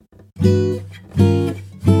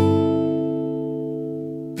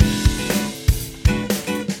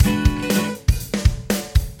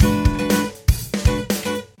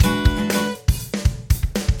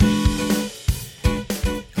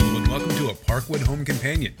Parkwood Home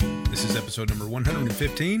Companion. This is episode number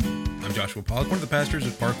 115. I'm Joshua Pollock, one of the pastors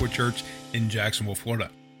at Parkwood Church in Jacksonville,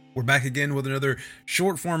 Florida. We're back again with another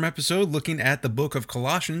short form episode looking at the book of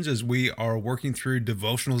Colossians as we are working through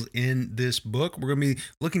devotionals in this book. We're going to be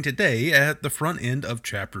looking today at the front end of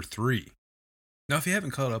chapter 3. Now, if you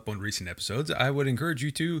haven't caught up on recent episodes, I would encourage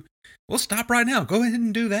you to, stop right now. Go ahead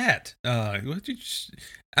and do that.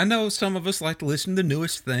 I know some of us like to listen to the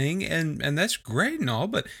newest thing, and that's great and all,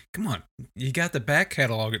 but come on, you got the back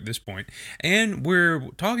catalog at this point. And we're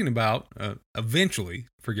talking about, eventually,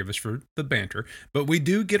 forgive us for the banter, but we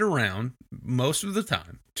do get around most of the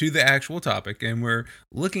time to the actual topic, and we're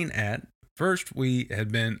looking at, first, we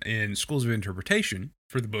had been in schools of interpretation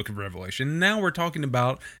for the book of Revelation. Now we're talking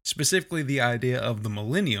about specifically the idea of the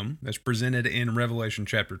millennium that's presented in Revelation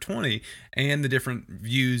chapter 20 and the different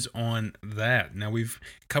views on that. Now we've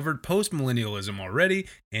covered post-millennialism already,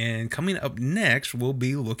 and coming up next, we'll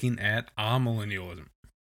be looking at amillennialism.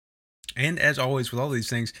 And as always with all these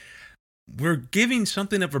things, we're giving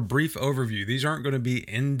something of a brief overview. These aren't going to be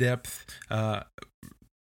in-depth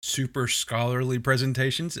super scholarly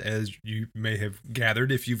presentations, as you may have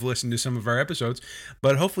gathered if you've listened to some of our episodes,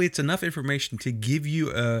 but hopefully it's enough information to give you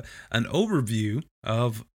an overview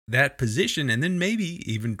of that position, and then maybe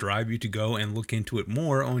even drive you to go and look into it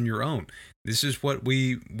more on your own. This is what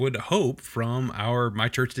we would hope from our My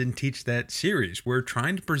Church Didn't Teach That series. We're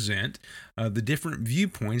trying to present the different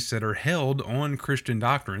viewpoints that are held on Christian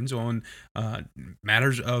doctrines, on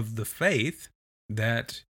matters of the faith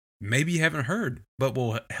that maybe you haven't heard, but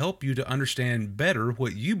will help you to understand better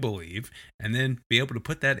what you believe and then be able to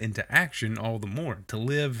put that into action all the more, to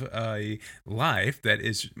live a life that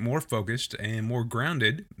is more focused and more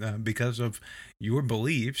grounded because of your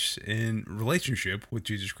beliefs in relationship with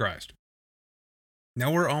Jesus Christ.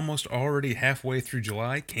 Now we're almost already halfway through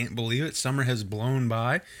July. Can't believe it. Summer has blown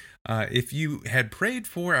by. If you had prayed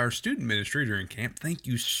for our student ministry during camp, thank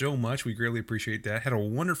you so much. We greatly appreciate that. Had a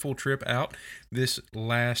wonderful trip out this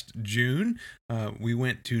last June. We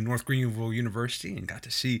went to North Greenville University and got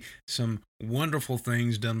to see some wonderful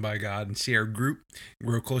things done by God and see our group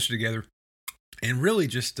grow closer together. And really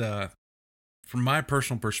just from my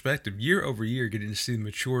personal perspective, year over year, getting to see the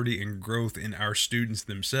maturity and growth in our students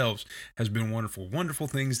themselves has been wonderful. Wonderful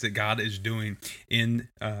things that God is doing in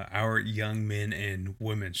our young men and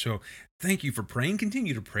women. So thank you for praying.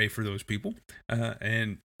 Continue to pray for those people.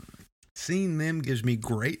 And seeing them gives me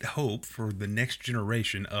great hope for the next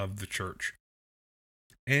generation of the church.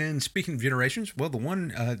 And speaking of generations, well, the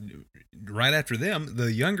one right after them,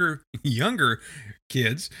 the younger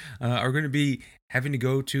kids are going to be having to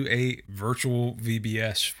go to a virtual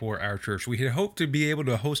VBS for our church. We had hoped to be able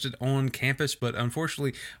to host it on campus, but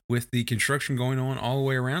unfortunately, with the construction going on all the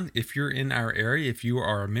way around, if you're in our area, if you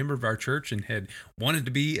are a member of our church and had wanted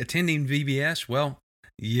to be attending VBS, well,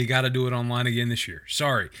 you got to do it online again this year.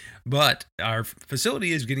 Sorry. But our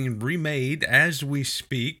facility is getting remade as we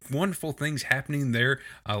speak. Wonderful things happening there.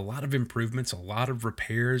 A lot of improvements, a lot of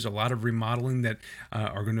repairs, a lot of remodeling that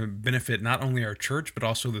are going to benefit not only our church, but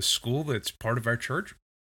also the school that's part of our church.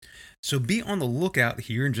 So be on the lookout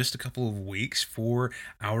here in just a couple of weeks for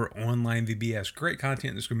our online VBS. Great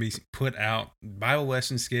content that's going to be put out, Bible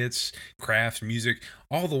lesson skits, crafts, music,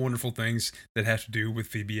 all the wonderful things that have to do with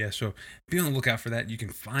VBS. So be on the lookout for that. You can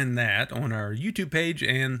find that on our YouTube page,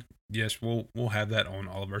 and yes, we'll have that on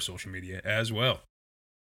all of our social media as well.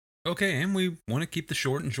 Okay, and we want to keep the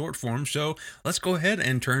short form, so let's go ahead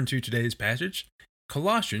and turn to today's passage.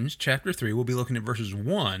 Colossians chapter 3, we'll be looking at verses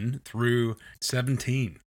 1 through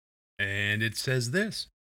 17. And it says this: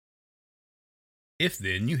 If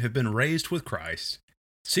then you have been raised with Christ,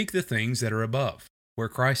 seek the things that are above, where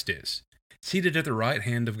Christ is, seated at the right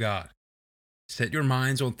hand of God. Set your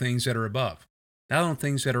minds on things that are above, not on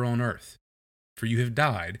things that are on earth. For you have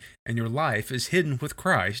died, and your life is hidden with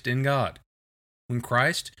Christ in God. When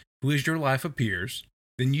Christ, who is your life, appears,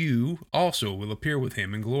 then you also will appear with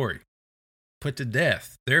him in glory. Put to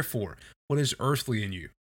death, therefore, what is earthly in you: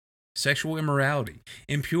 sexual immorality,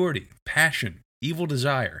 impurity, passion, evil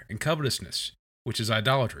desire, and covetousness, which is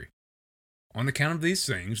idolatry. On account of these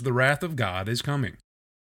things, the wrath of God is coming.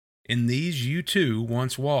 In these you too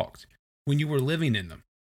once walked, when you were living in them.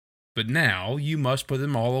 But now you must put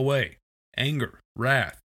them all away: anger,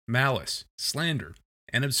 wrath, malice, slander,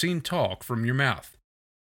 and obscene talk from your mouth.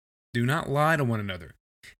 Do not lie to one another,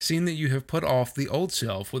 seeing that you have put off the old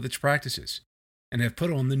self with its practices, and have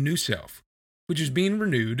put on the new self, which is being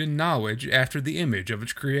renewed in knowledge after the image of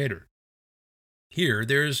its creator. Here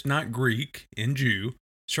there is not Greek and Jew,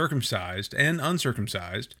 circumcised and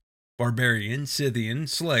uncircumcised, barbarian, Scythian,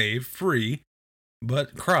 slave, free,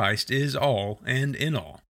 but Christ is all and in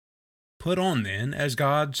all. Put on then, as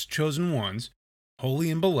God's chosen ones,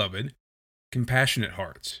 holy and beloved, compassionate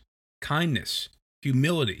hearts, kindness,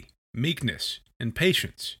 humility, meekness, and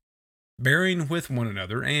patience, bearing with one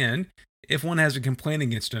another, and, if one has a complaint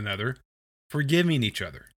against another, forgiving each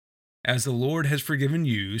other. As the Lord has forgiven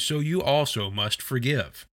you, so you also must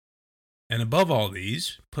forgive. And above all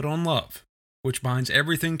these, put on love, which binds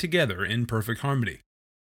everything together in perfect harmony.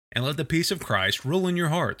 And let the peace of Christ rule in your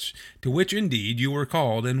hearts, to which indeed you were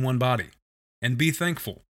called in one body. And be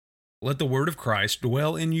thankful. Let the word of Christ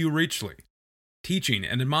dwell in you richly, teaching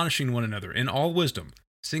and admonishing one another in all wisdom,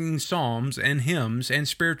 singing psalms and hymns and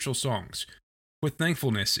spiritual songs, with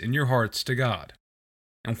thankfulness in your hearts to God.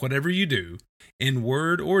 And whatever you do, in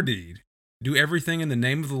word or deed, do everything in the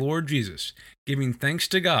name of the Lord Jesus, giving thanks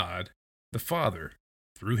to God, the Father,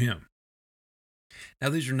 through him. Now,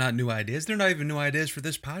 these are not new ideas. They're not even new ideas for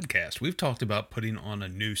this podcast. We've talked about putting on a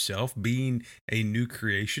new self, being a new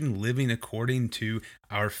creation, living according to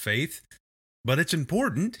our faith. But it's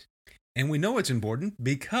important, and we know it's important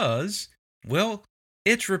because, well,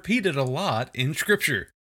 it's repeated a lot in Scripture.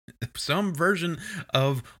 Some version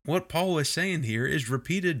of what Paul is saying here is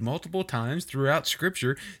repeated multiple times throughout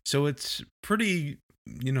Scripture, so it's pretty,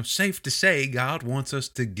 safe to say God wants us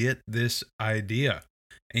to get this idea.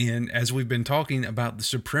 And as we've been talking about the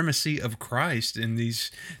supremacy of Christ in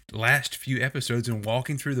these last few episodes and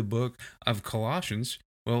walking through the book of Colossians,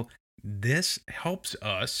 well, this helps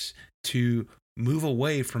us to move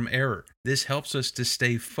away from error. This helps us to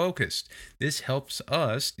stay focused. This helps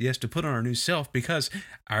us, yes, to put on our new self, because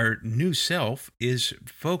our new self is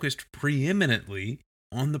focused preeminently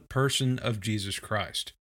on the person of Jesus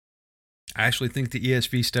Christ. I actually think the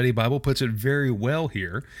ESV Study Bible puts it very well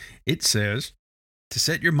here. It says, to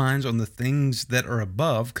set your minds on the things that are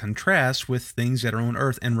above contrasts with things that are on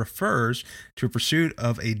earth and refers to a pursuit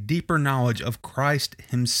of a deeper knowledge of Christ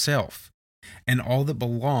himself and all that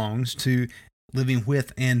belongs to living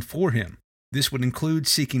with and for him. This would include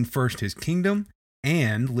seeking first his kingdom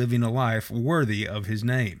and living a life worthy of his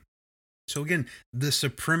name. So again, the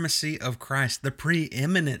supremacy of Christ, the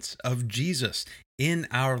preeminence of Jesus in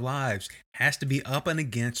our lives has to be up and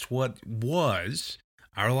against what was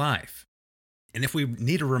our life. And if we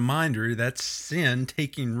need a reminder, that's sin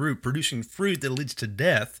taking root, producing fruit that leads to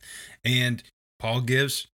death. And Paul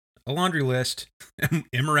gives a laundry list: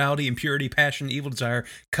 immorality, impurity, passion, evil desire,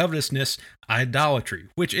 covetousness, idolatry,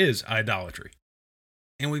 which is idolatry.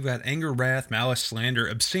 And we've got anger, wrath, malice, slander,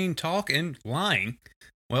 obscene talk, and lying.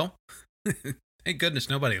 Well, thank goodness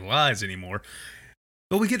nobody lies anymore.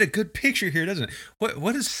 But we get a good picture here, doesn't it?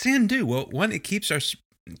 What does sin do? Well, one, it keeps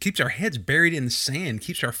our heads buried in the sand,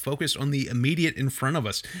 keeps our focus on the immediate in front of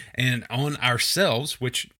us and on ourselves,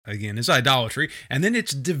 which again is idolatry. And then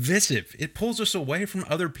it's divisive. It pulls us away from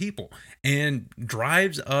other people and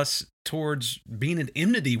drives us towards being in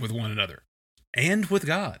enmity with one another and with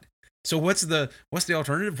God. So what's the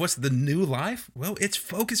alternative? What's the new life? Well, it's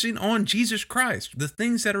focusing on Jesus Christ, the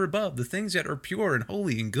things that are above, the things that are pure and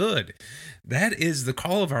holy and good. That is the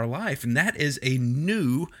call of our life, and that is a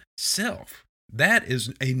new self. That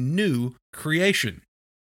is a new creation.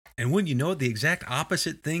 And when you know it, the exact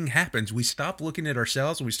opposite thing happens. We stop looking at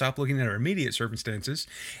ourselves, we stop looking at our immediate circumstances,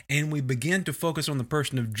 and we begin to focus on the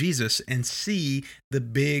person of Jesus and see the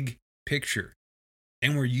big picture.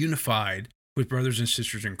 And we're unified with brothers and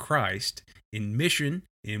sisters in Christ in mission,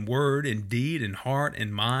 in word, in deed, in heart,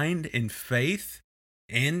 in mind, in faith,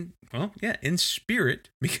 and, in spirit,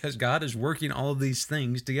 because God is working all of these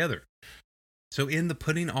things together. So in the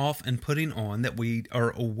putting off and putting on that we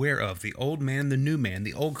are aware of, the old man, the new man,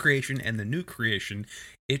 the old creation and the new creation,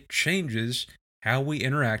 it changes how we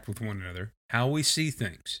interact with one another, how we see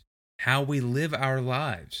things, how we live our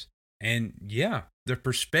lives, and the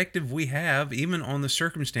perspective we have even on the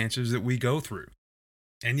circumstances that we go through.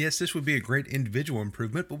 And yes, this would be a great individual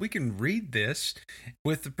improvement, but we can read this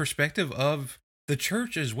with the perspective of the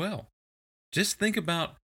church as well. Just think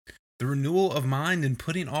about the renewal of mind and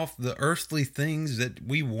putting off the earthly things that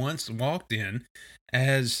we once walked in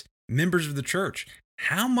as members of the church.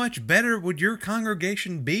 How much better would your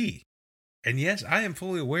congregation be? And yes, I am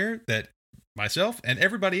fully aware that myself and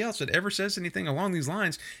everybody else that ever says anything along these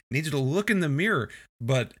lines needs to look in the mirror.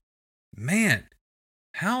 But man,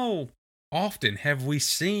 how often have we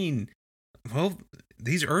seen,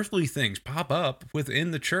 these earthly things pop up within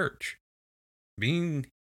the church, being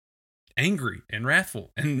angry and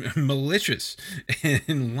wrathful and malicious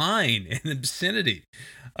and lying and obscenity,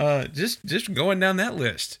 just going down that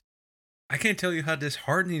list. I can't tell you how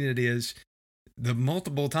disheartening it is the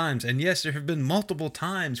multiple times, and yes, there have been multiple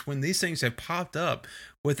times when these things have popped up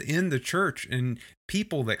within the church and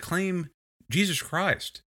people that claim Jesus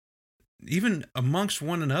Christ. even amongst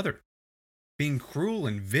one another, being cruel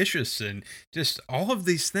and vicious and just all of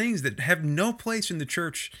these things that have no place in the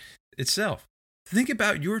church itself. Think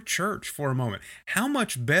about your church for a moment. How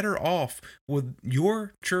much better off would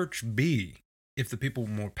your church be if the people were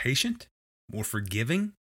more patient, more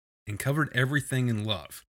forgiving, and covered everything in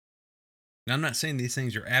love? Now, I'm not saying these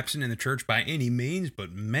things are absent in the church by any means,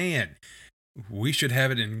 but man, we should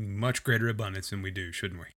have it in much greater abundance than we do,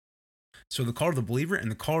 shouldn't we? So the call to the believer and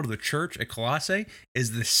the call to the church at Colossae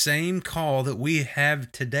is the same call that we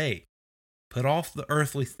have today. Put off the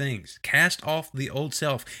earthly things, cast off the old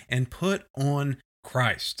self, and put on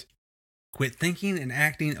Christ. Quit thinking and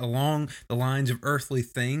acting along the lines of earthly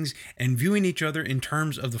things and viewing each other in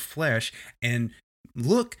terms of the flesh, and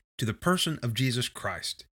look to the person of Jesus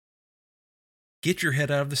Christ. Get your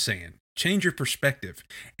head out of the sand, change your perspective,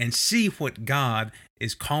 and see what God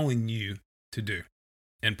is calling you to do.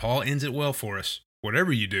 And Paul ends it well for us.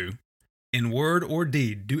 Whatever you do, in word or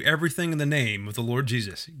deed, do everything in the name of the Lord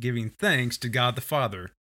Jesus, giving thanks to God the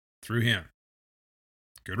Father through him.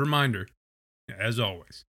 Good reminder, as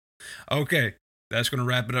always. Okay, that's going to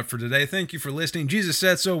wrap it up for today. Thank you for listening. Jesus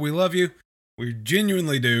said so. We love you. We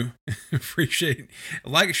genuinely do appreciate it.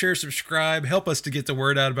 Like, share, subscribe. Help us to get the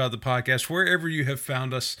word out about the podcast wherever you have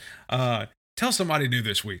found us. Tell somebody new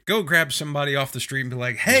this week. Go grab somebody off the street and be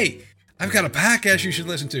like, hey, I've got a podcast you should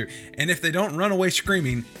listen to. And if they don't run away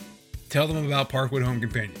screaming, tell them about Parkwood Home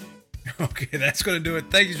Companion. Okay, that's going to do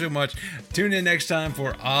it. Thank you so much. Tune in next time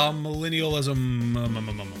for Millennialism.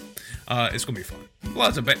 It's going to be fun.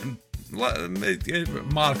 Lots of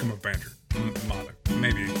modicum of banter.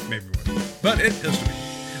 Maybe one. But it'll still be.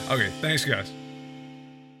 Okay, thanks, guys.